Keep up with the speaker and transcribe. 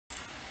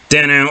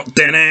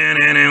That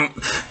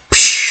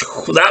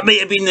might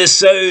have been the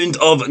sound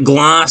of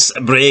glass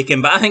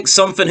breaking, but I think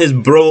something has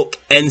broke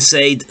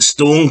inside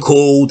Stone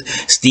Cold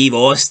Steve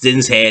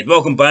Austin's head.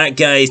 Welcome back,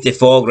 guys, to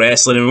Fog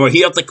Wrestling, and we're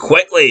here to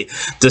quickly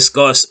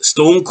discuss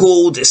Stone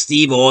Cold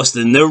Steve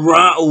Austin, the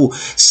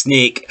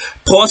rattlesnake,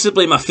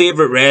 possibly my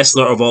favourite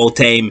wrestler of all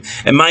time.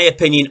 In my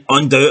opinion,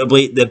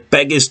 undoubtedly the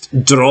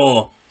biggest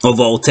draw of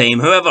all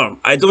time. However,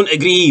 I don't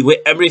agree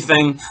with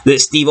everything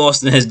that Steve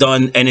Austin has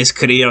done in his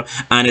career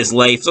and his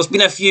life. There's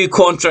been a few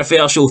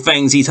controversial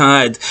things he's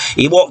had.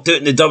 He walked out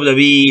in the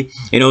WWE,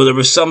 you know, there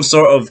was some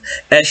sort of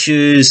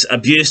issues,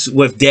 abuse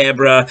with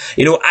Deborah.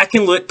 You know, I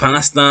can look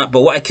past that, but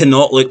what I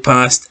cannot look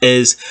past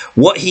is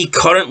what he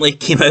currently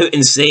came out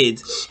and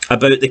said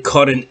about the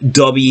current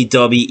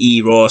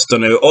WWE roster.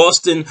 Now,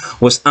 Austin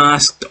was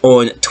asked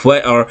on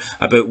Twitter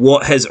about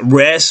what his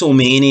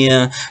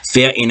Wrestlemania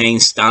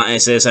 39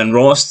 status is, and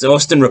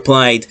Austin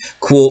replied,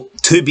 quote,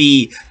 "to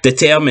be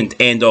determined,"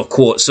 end of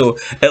quote. So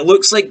it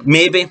looks like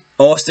maybe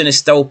Austin is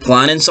still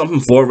planning something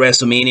for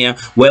WrestleMania,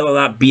 whether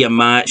that be a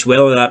match,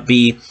 whether that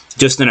be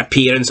just an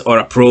appearance or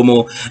a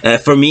promo.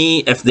 For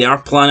me, if they are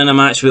planning a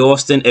match with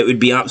Austin, it would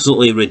be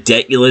absolutely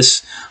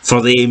ridiculous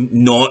for them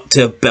not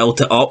to have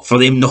built it up, for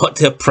them not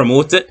to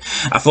promote it.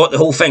 I thought the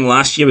whole thing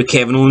last year with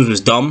Kevin Owens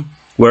was dumb,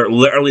 where it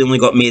literally only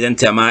got made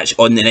into a match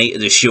on the night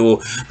of the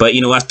show. But, you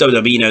know, that's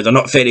WWE now. They're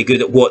not very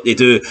good at what they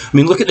do. I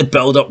mean, look at the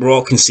build-up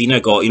Rock and Cena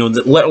got. You know,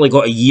 they literally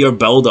got a year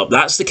build-up.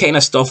 That's the kind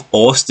of stuff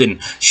Austin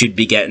should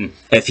be getting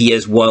if he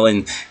is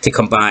willing to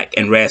come back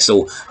and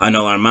wrestle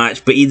another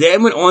match. But he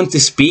then went on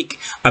to speak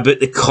about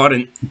the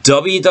current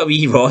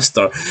WWE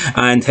roster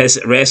and his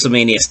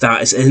WrestleMania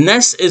status. And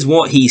this is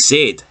what he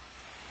said.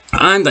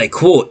 And I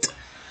quote,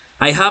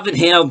 "I haven't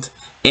heard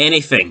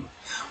anything.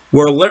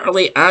 We're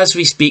literally, as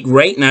we speak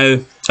right now,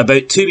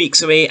 about 2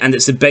 weeks away, and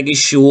it's the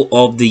biggest show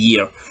of the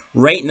year.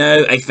 Right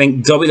now, I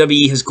think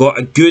WWE has got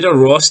a gooder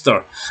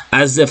roster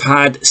as they've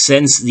had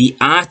since the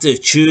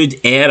Attitude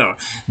Era.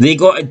 They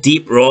got a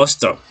deep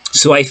roster.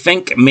 So I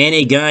think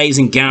many guys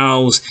and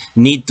gals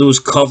need those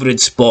covered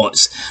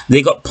spots.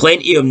 They got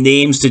plenty of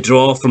names to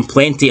draw from,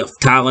 plenty of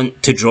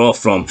talent to draw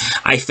from.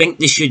 I think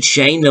they should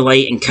shine the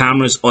light and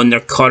cameras on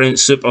their current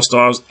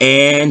superstars,"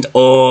 end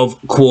of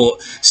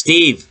quote.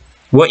 Steve,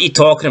 what are you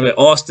talking about?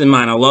 Austin,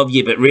 man, I love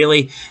you, but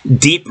really,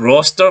 deep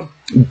roster?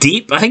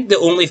 Deep? I think the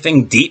only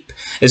thing deep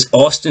is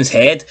Austin's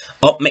head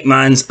up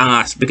McMahon's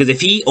ass. Because if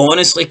he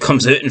honestly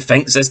comes out and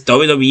thinks this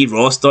WWE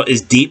roster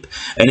is deep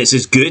and it's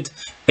as good,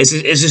 it's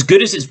as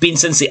good as it's been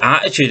since the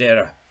Attitude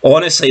Era.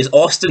 Honestly, is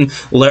Austin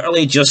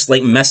literally just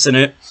like missing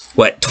out,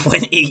 what,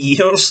 20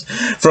 years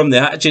from the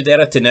Attitude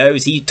Era to now?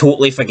 Is he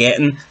totally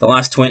forgetting the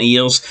last 20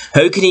 years?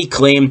 How can he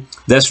claim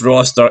this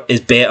roster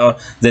is better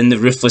than the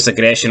Ruthless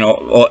Aggression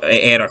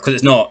era? Because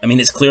it's not. I mean,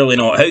 it's clearly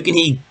not. How can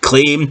he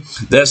claim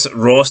this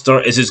roster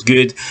is as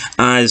good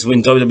as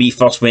when WWE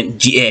first went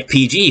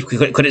PG?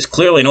 Because it's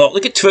clearly not.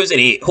 Look at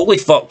 2008. Holy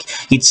fuck.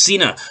 You'd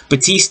Cena,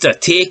 Batista,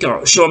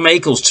 Taker, Shawn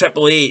Michaels,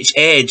 Triple H,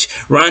 Edge,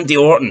 Randy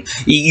Orton.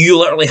 You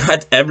literally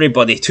had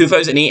everybody.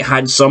 2008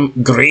 had some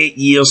great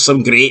years,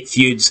 some great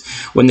feuds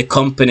when the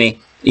company,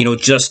 you know,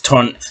 just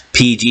turned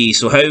PG.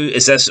 So how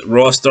is this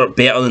roster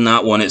better than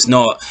that one? It's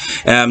not.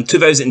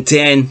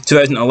 2010,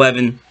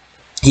 2011...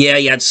 yeah,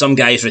 you had some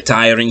guys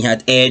retiring, you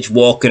had Edge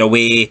walking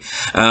away,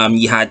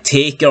 you had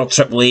Taker,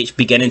 Triple H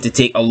beginning to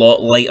take a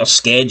lot lighter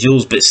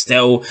schedules, but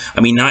still,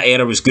 I mean, that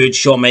era was good.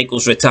 Shawn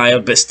Michaels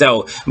retired, but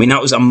still, I mean,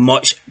 that was a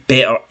much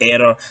better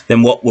era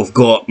than what we've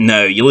got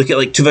now. You look at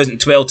like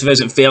 2012,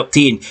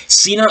 2013,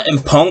 Cena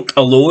and Punk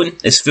alone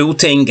as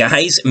full-time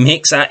guys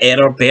makes that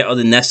era better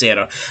than this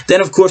era. Then,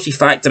 of course, you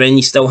factor in,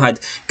 you still had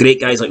great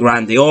guys like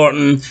Randy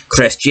Orton,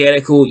 Chris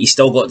Jericho, you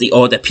still got the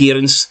odd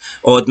appearance,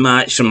 odd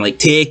match from like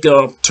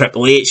Taker,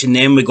 Triple H, and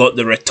then we got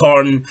the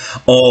return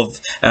of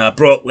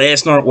Brock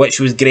Lesnar, which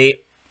was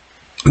great.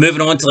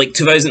 Moving on to like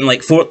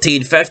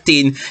 2014,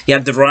 15, you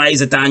had the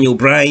rise of Daniel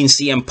Bryan,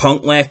 CM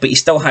Punk left, but you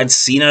still had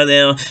Cena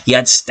there, you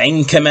had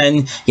Sting come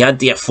in, you had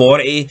the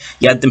Authority,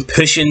 you had them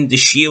pushing the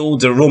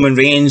Shield, the Roman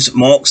Reigns,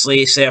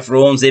 Moxley, Seth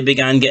Rollins, they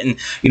began getting,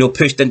 you know,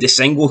 pushed into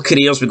single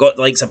careers. We got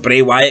the likes of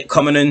Bray Wyatt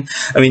coming in.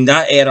 I mean,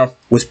 that era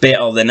was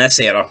better than this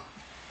era.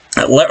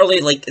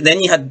 Literally, like,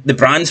 then you had the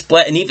brand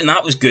split, and even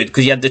that was good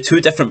because you had the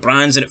two different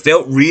brands and it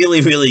felt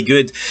really, really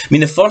good. I mean,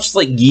 the first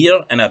like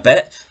year and a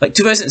bit, like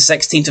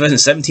 2016,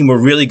 2017 were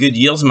really good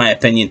years in my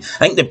opinion. I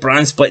think the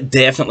brand split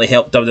definitely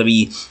helped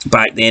WWE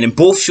back then, and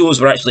both shows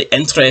were actually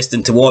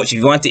interesting to watch. If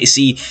you wanted to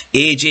see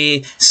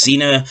AJ,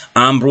 Cena,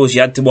 Ambrose,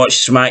 you had to watch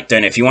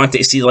SmackDown. If you wanted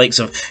to see the likes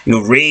of, you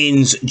know,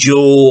 Reigns,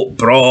 Joe,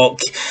 Brock,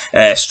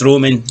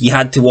 Strowman, you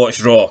had to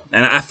watch Raw.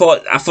 And I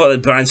thought the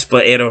brand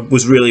split era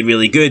was really,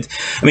 really good.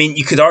 I mean,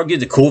 you could argue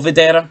the COVID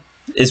era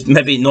is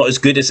maybe not as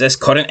good as this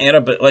current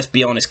era, but let's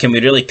be honest, can we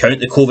really count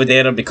the COVID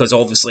era? Because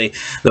obviously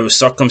there were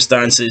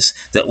circumstances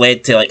that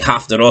led to like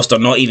half the roster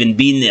not even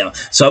being there,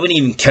 so I wouldn't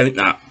even count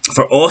that.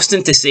 For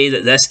Austin to say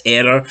that this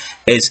era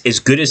is as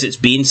good as it's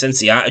been since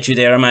the Attitude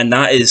Era, man,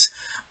 that is...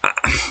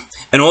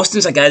 And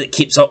Austin's a guy that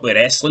keeps up with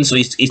wrestling, so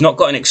he's not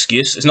got an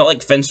excuse. It's not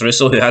like Vince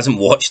Russo, who hasn't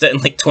watched it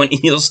in like 20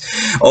 years.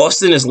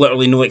 Austin is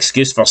literally no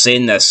excuse for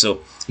saying this. So,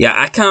 yeah,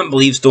 I can't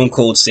believe Stone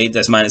Cold said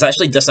this, man. It's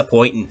actually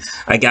disappointing.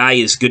 A guy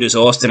as good as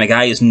Austin, a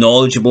guy as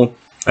knowledgeable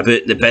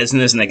about the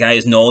business, and a guy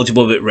is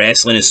knowledgeable about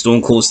wrestling as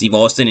Stone Cold Steve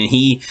Austin, and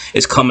he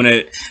is coming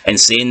out and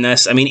saying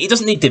this. I mean, he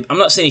doesn't need to, I'm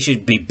not saying he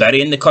should be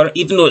burying the current,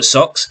 even though it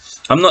sucks,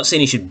 I'm not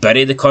saying he should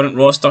bury the current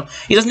roster.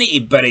 He doesn't need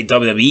to bury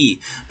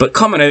WWE, but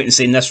coming out and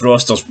saying this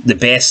roster's the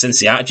best since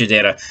the Attitude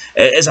Era,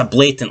 it is a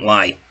blatant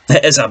lie.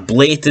 It is a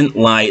blatant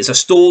lie. It's a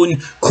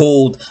stone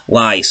cold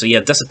lie. So yeah,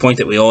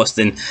 disappointed with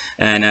Austin,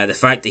 and the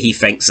fact that he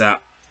thinks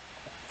that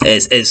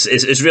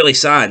is really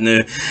sad. Now,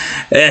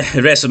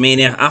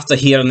 WrestleMania, after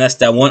hearing this,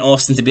 do I want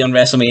Austin to be on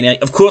WrestleMania?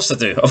 Of course I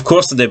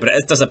do, but it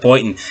is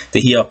disappointing to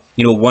hear,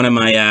 you know, one of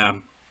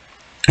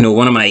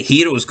my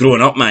heroes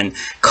growing up, man,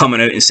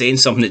 coming out and saying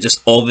something that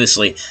just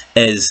obviously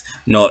is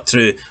not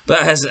true.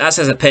 But that's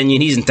his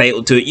opinion. He's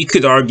entitled to it. You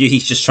could argue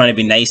he's just trying to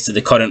be nice to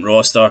the current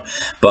roster,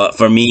 but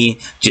for me,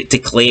 to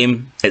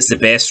claim it's the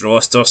best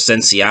roster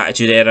since the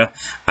Attitude Era,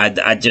 I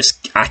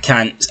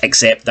can't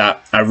accept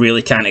that. I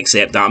really can't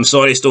accept that. I'm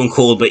sorry, Stone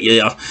Cold, but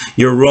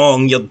you're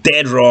wrong. You're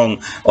dead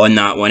wrong on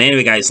that one.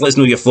 Anyway, guys, let us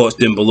know your thoughts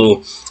down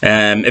below.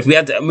 If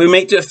we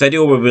might do a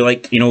video where we,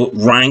 like, you know,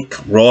 rank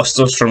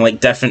rosters from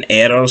like different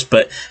eras,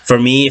 but for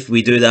me, if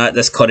we do that,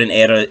 this current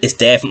era is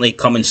definitely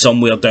coming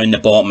somewhere down the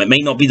bottom. It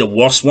might not be the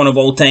worst one of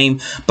all time,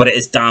 but it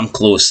is damn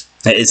close.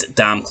 It is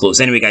damn close.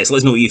 Anyway, guys, let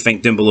us know what you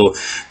think down below.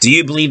 Do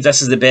you believe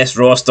this is the best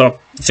roster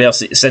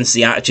since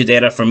the Attitude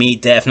Era? For me,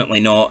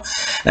 definitely not.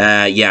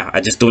 Yeah, I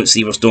just don't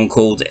see where Stone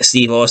Cold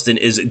Steve Austin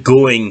is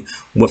going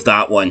with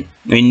that one.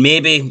 I mean,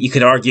 maybe you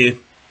could argue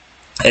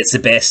it's the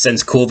best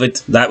since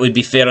COVID. That would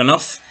be fair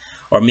enough.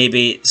 Or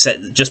maybe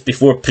just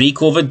before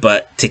pre-COVID,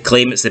 but to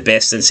claim it's the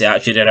best since the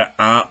Attitude Era,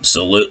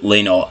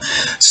 absolutely not.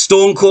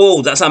 Stone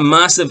Cold, that's a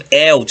massive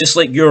L, just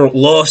like your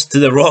loss to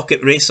The Rock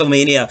at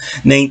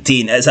WrestleMania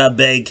 19. It's a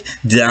big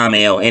damn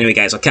L. Anyway,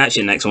 guys, I'll catch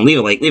you in the next one. Leave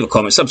a like, leave a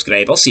comment,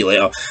 subscribe. I'll see you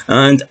later,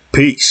 and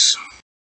peace.